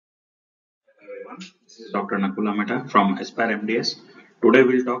everyone. This is Dr. Nakula Mehta from Aspire MDS. Today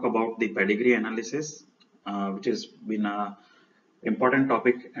we'll talk about the pedigree analysis, which has been a important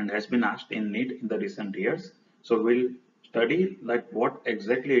topic and has been asked in Neet in the recent years. So we'll study like what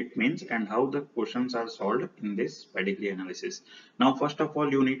exactly it means and how the questions are solved in this pedigree analysis. Now, first of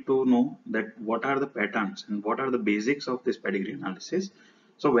all, you need to know that what are the patterns and what are the basics of this pedigree analysis.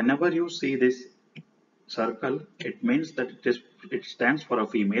 So whenever you see this circle, it means that it stands for a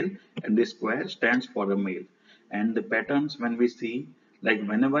female, and the square stands for a male. And the patterns, when we see, like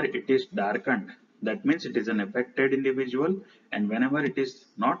whenever it is darkened, that means it is an affected individual, and whenever it is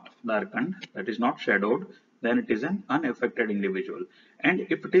not darkened, that is not shadowed, then it is an unaffected individual. And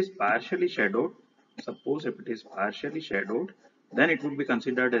if it is partially shadowed, suppose if it is partially shadowed, then it would be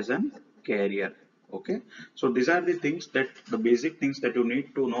considered as an carrier. Okay, so these are the things, that the basic things that you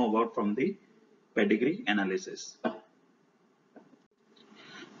need to know about from the pedigree analysis.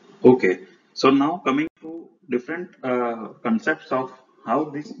 Okay, so now coming to different concepts of how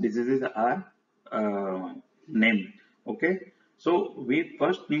these diseases are named. Okay, so we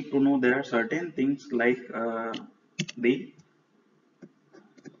first need to know there are certain things like the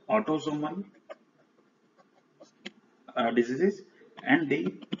autosomal diseases and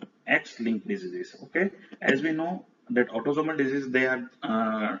the X-linked diseases. Okay, as we know that autosomal disease, they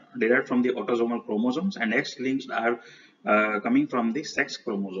are derived from the autosomal chromosomes, and X-linked are coming from the sex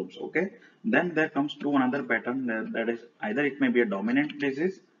chromosomes. Okay, then there comes to another pattern, that is either it may be a dominant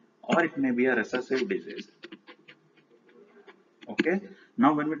disease or it may be a recessive disease. Okay,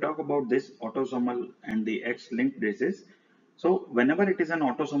 now when we talk about this autosomal and the X-linked disease, so whenever it is an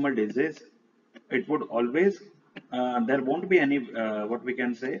autosomal disease, it would always there won't be any what we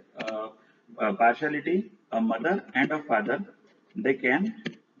can say partiality. A mother and a father, they can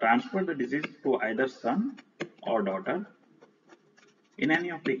transfer the disease to either son or daughter in any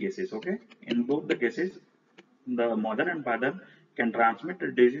of the cases. Okay, in both the cases, the mother and father can transmit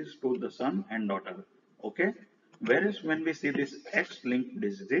the disease to the son and daughter. Okay, whereas when we see this X-linked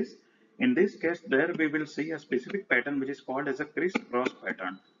diseases, in this case there we will see a specific pattern which is called as a crisscross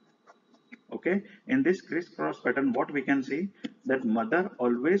pattern. Okay, in this crisscross pattern, what we can see, that mother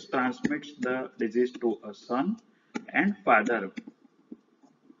always transmits the disease to a son, and father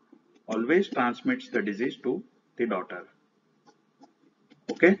always transmits the disease to the daughter.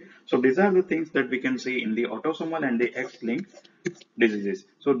 Okay, so these are the things that we can see in the autosomal and the X-linked diseases.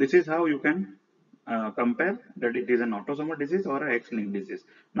 So this is how you can compare that it is an autosomal disease or an X-linked disease.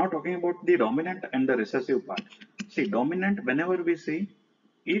 Now talking about the dominant and the recessive part. See, dominant, whenever we see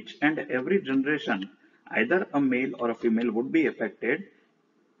each and every generation, either a male or a female would be affected,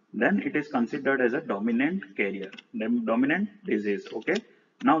 then it is considered as a dominant carrier, dominant disease. Okay,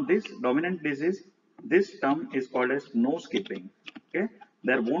 now this dominant disease, this term is called as no skipping. Okay,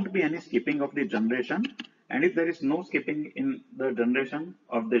 there won't be any skipping of the generation, and if there is no skipping in the generation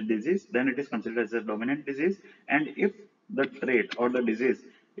of the disease, then it is considered as a dominant disease. And if the trait or the disease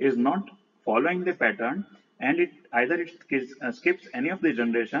is not following the pattern, and it either it skips any of the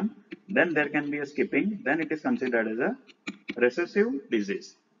generation, then there can be a skipping, then it is considered as a recessive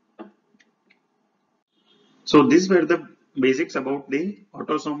disease. So these were the basics about the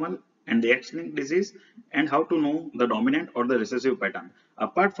autosomal and the X-linked disease, and how to know the dominant or the recessive pattern.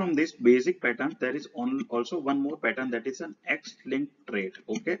 Apart from this basic pattern, there is also one more pattern, that is an X-linked trait.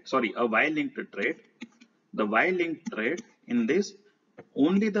 Okay, sorry, a Y-linked trait. The Y-linked trait, in this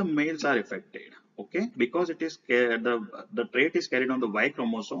only the males are affected. Okay, because it is the trait is carried on the Y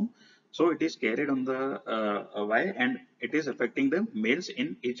chromosome, so it is carried on the Y, and it is affecting the males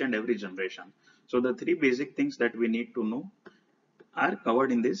in each and every generation. So the three basic things that we need to know are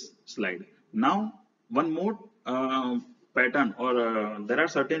covered in this slide. Now, one more pattern, or there are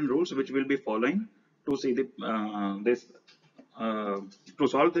certain rules which we'll be following to see the to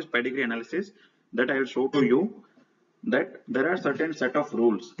solve this pedigree analysis, that I will show to you, that there are certain set of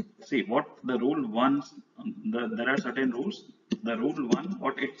rules. See what the rule one, there are certain rules. The rule one,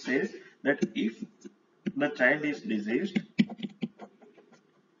 what it says, that if the child is diseased,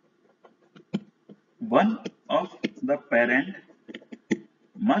 one of the parent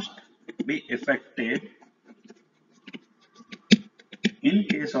must be affected in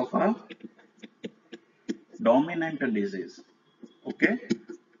case of a dominant disease. Okay,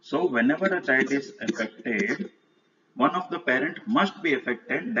 so whenever a child is affected, one of the parent must be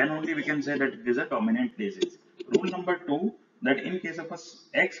affected, then only we can say that it is a dominant disease. Rule number two, that in case of a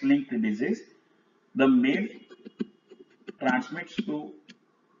X-linked disease, the male transmits to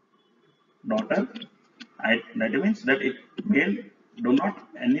daughter. That means that it male do not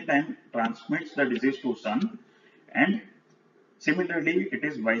anytime transmits the disease to son, and similarly it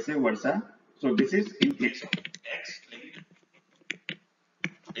is vice versa. So this is in case of X-linked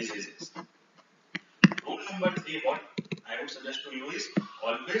diseases. Rule number 3, what I would suggest to you is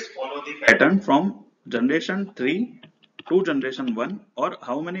always follow the pattern from generation 3 to generation 1, or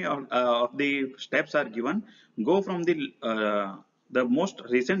how many of the steps are given, go from the most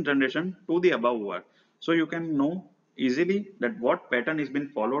recent generation to the above one. So you can know easily that what pattern is been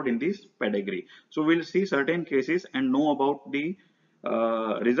followed in this pedigree. So we'll see certain cases and know about the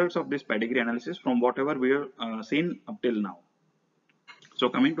results of this pedigree analysis from whatever we have seen up till now. So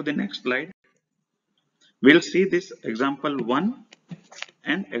coming to the next slide. We'll see this example 1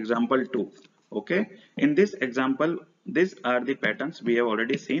 and example 2. Okay, in this example, these are the patterns we have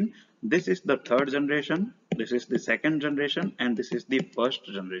already seen. This is the third generation, this is the second generation, and this is the first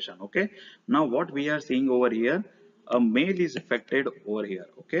generation. Okay, now what we are seeing over here, a male is affected over here.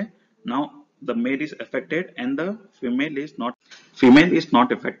 Okay, now the male is affected and the female is not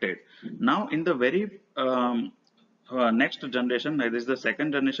affected. Now in the very next generation, that is the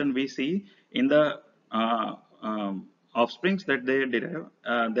second generation, we see in the offsprings that they derive,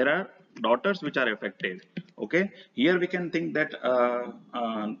 there are daughters which are affected. Okay, here we can think that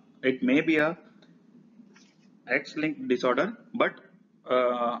it may be a X-linked disorder, but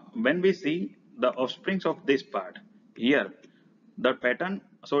when we see the offsprings of this part here, the pattern,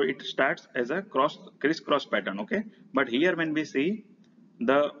 so it starts as a crisscross pattern. Okay, but here when we see,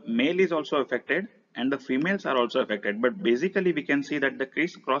 the male is also affected and the females are also affected, but basically we can see that the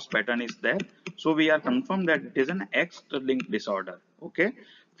crisscross pattern is there. So we are confirmed that it is an X-linked disorder. Okay,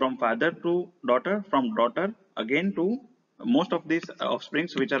 from father to daughter, from daughter again to most of these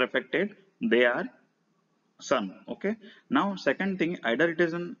offsprings which are affected, they are son. Okay, now second thing, either it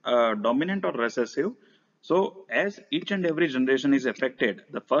is an dominant or recessive. So as each and every generation is affected,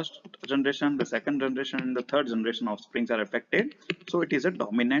 the first generation, the second generation, and the third generation offsprings are affected, so it is a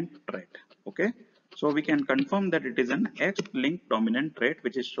dominant trait. Okay, so we can confirm that it is an X-linked dominant trait,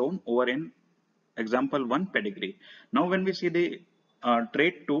 which is shown over in example 1 pedigree. Now when we see the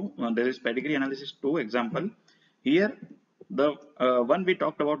trait 2, there is pedigree analysis 2 example. Here the one we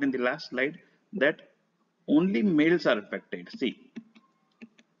talked about in the last slide, that only males are affected. See,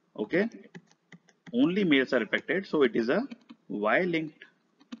 okay, only males are affected, so it is a Y-linked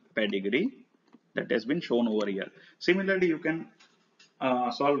pedigree that has been shown over here. Similarly, you can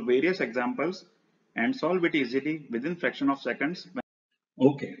solve various examples and solve it easily within fraction of seconds.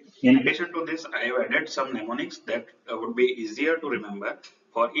 Okay. In addition to this, I have added some mnemonics that would be easier to remember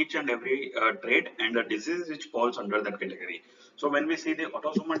for each and every trait and the disease which falls under that category. So when we see the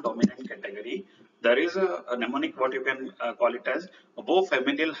autosomal dominant category, there is a mnemonic what you can call it as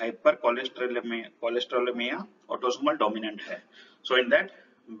familial hypercholesterolemia autosomal dominant hai. So in that,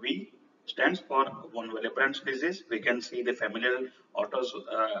 V stands for von Willebrand's disease. We can see the familial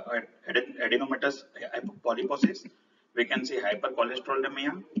adenomatous polyposis. We can see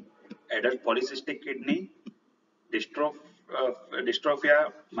hypercholesterolemia, adult polycystic kidney,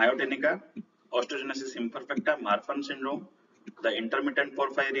 dystrophia myotonica, osteogenesis imperfecta, Marfan syndrome, the intermittent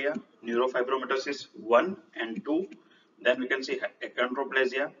porphyria, neurofibromatosis 1 and 2. Then we can see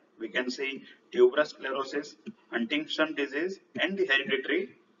achondroplasia, we can see tuberous sclerosis, Huntington disease, and the hereditary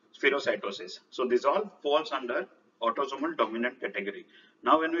spherocytosis. So this all falls under autosomal dominant category.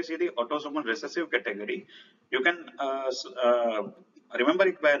 Now when we see the autosomal recessive category, you can remember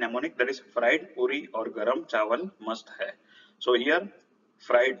it by a mnemonic, that is fried puri or garam chawal must hai. So here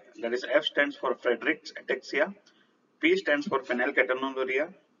fried, that is F stands for Frederick's ataxia, P stands for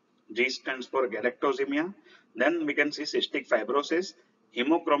phenylketonuria, G stands for galactosemia. Then we can see cystic fibrosis,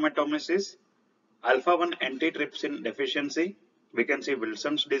 hemochromatosis, alpha 1 antitrypsin deficiency. We can see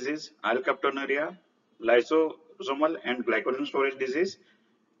Wilson's disease, alkaptonuria, lysosomal and glycogen storage disease,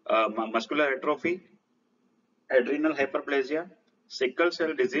 muscular atrophy, adrenal hyperplasia, sickle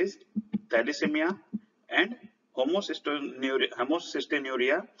cell disease, thalassemia, and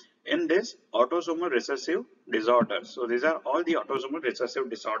homocystinuria in this autosomal recessive disorder. So these are all the autosomal recessive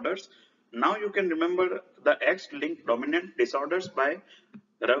disorders. Now you can remember the X-linked dominant disorders by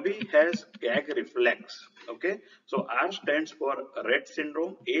Ravi has gag reflex. Okay, so R stands for Rett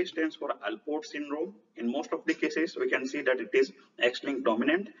syndrome, A stands for Alport syndrome. In most of the cases, we can see that it is X-linked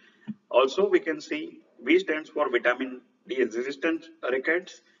dominant. Also, we can see V stands for vitamin D resistant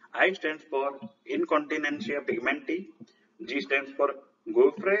rickets, I stands for incontinentia pigmenti, G stands for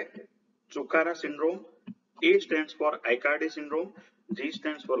Gauffre-Zuccara syndrome, A stands for Aicardi syndrome, G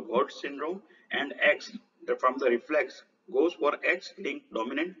stands for Gott syndrome, and X from the reflex goes for X-linked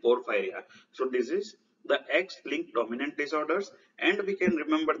dominant porphyria. So this is the X-linked dominant disorders, and we can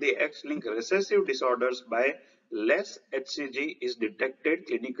remember the X-linked recessive disorders by less HCG is detected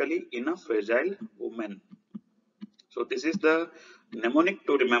clinically in a fragile woman. So this is the mnemonic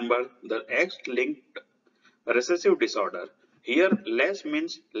to remember the X-linked recessive disorder. Here less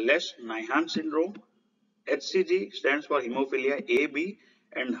means less Nyhan syndrome. HCG stands for hemophilia A, B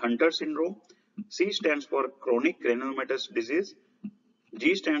and Hunter syndrome. C stands for chronic granulomatous disease.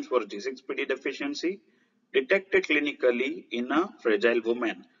 G stands for G6PD deficiency, detected clinically in a fragile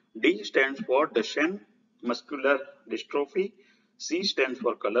woman. D stands for Duchenne muscular dystrophy. C stands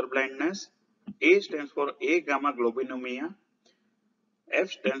for color blindness. A stands for A gamma globulinemia. F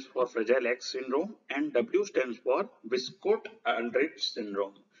stands for Fragile X syndrome and W stands for Wiskott-Aldrich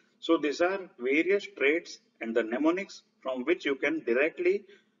syndrome. So these are various traits and the mnemonics from which you can directly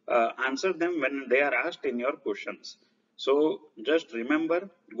answer them when they are asked in your questions. So just remember,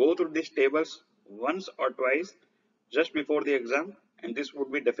 go through these tables once or twice just before the exam and this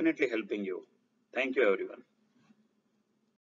would be definitely helping you. Thank you everyone.